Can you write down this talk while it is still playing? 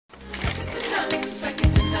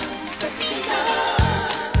second to none, second to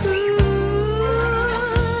none. Ooh,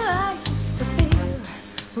 I used to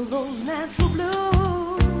feel those natural blues,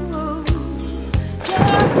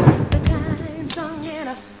 just like the time sung in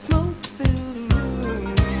a smoke-filled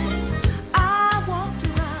room. I walked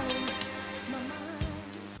around my mind.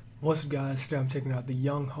 What's up, guys? Today I'm checking out the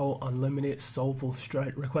Young-Holt Unlimited Soulful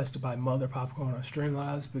Strut, requested by Mother Popcorn on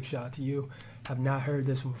Streamlabs. Big shout out to you. Have not heard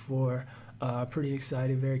this one before. Pretty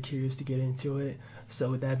excited, very curious to get into it. So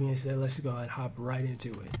with that being said, let's go ahead and hop right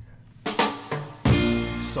into it.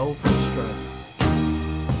 Soulful Strut.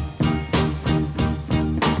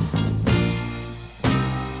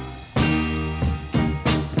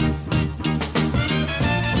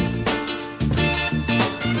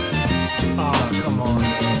 Oh, come on,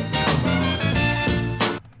 man.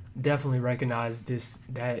 Come on. Definitely recognize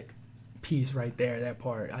that piece right there, that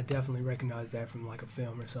part. I definitely recognize that from like a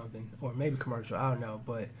film or something, or maybe commercial, I don't know,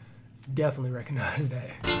 but definitely recognize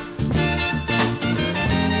that.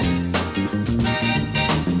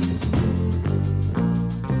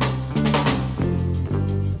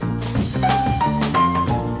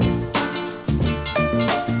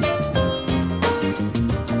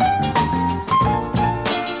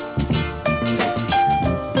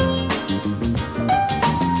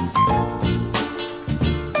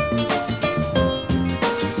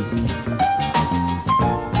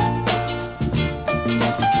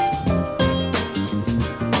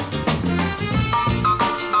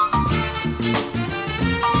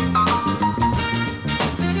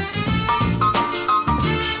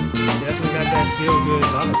 Definitely got that feel good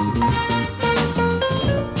vibe to it.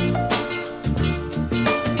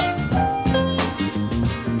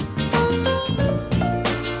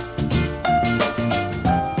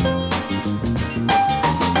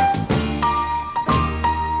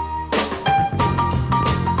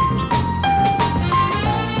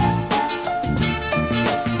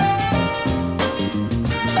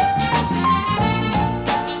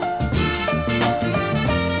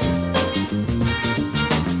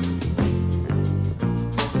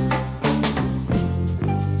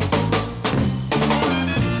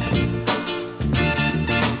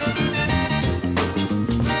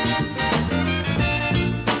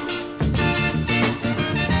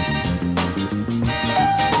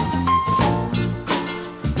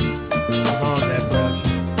 Love that production.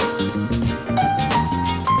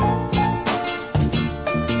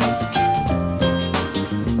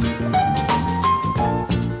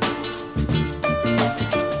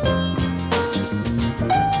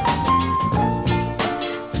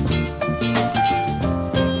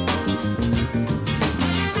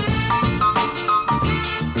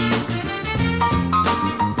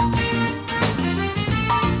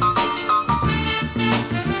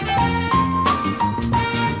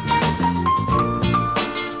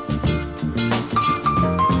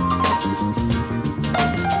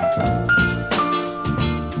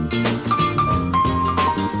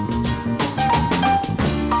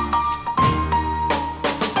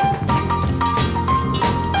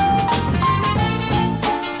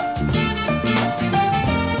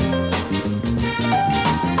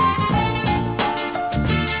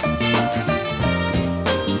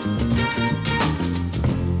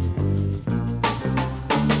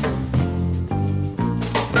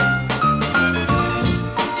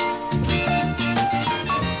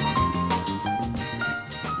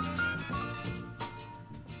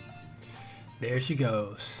 There she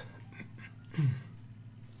goes.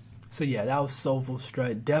 So yeah, that was Soulful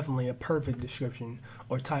Strut. Definitely a perfect description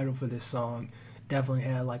or title for this song. Definitely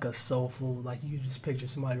had like a soulful, like you could just picture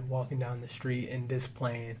somebody walking down the street and this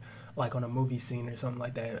playing like on a movie scene or something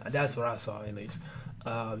like that. That's what I saw at least.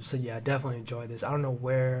 So yeah, I definitely enjoyed this. I don't know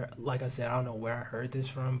where, like I said, I don't know where I heard this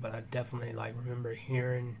from, but I definitely like remember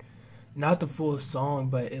hearing not the full song,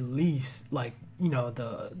 but at least like, you know,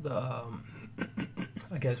 the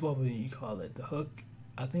I guess what would you call it? The hook.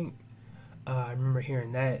 I think I remember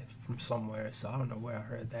hearing that from somewhere, so I don't know where I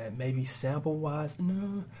heard that. Maybe sample wise?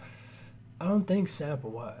 No, I don't think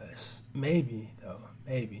sample wise. Maybe though,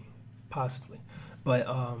 maybe, possibly, but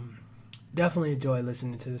definitely enjoy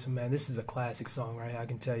listening to this one, man. This is a classic song, right? I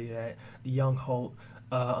can tell you that. The Young-Holt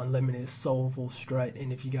Unlimited Soulful Strut.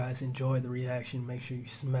 And if you guys enjoyed the reaction, make sure you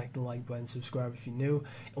smack the like button, subscribe if you're new.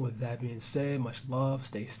 And with that being said, much love,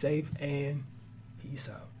 stay safe, and peace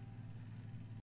out.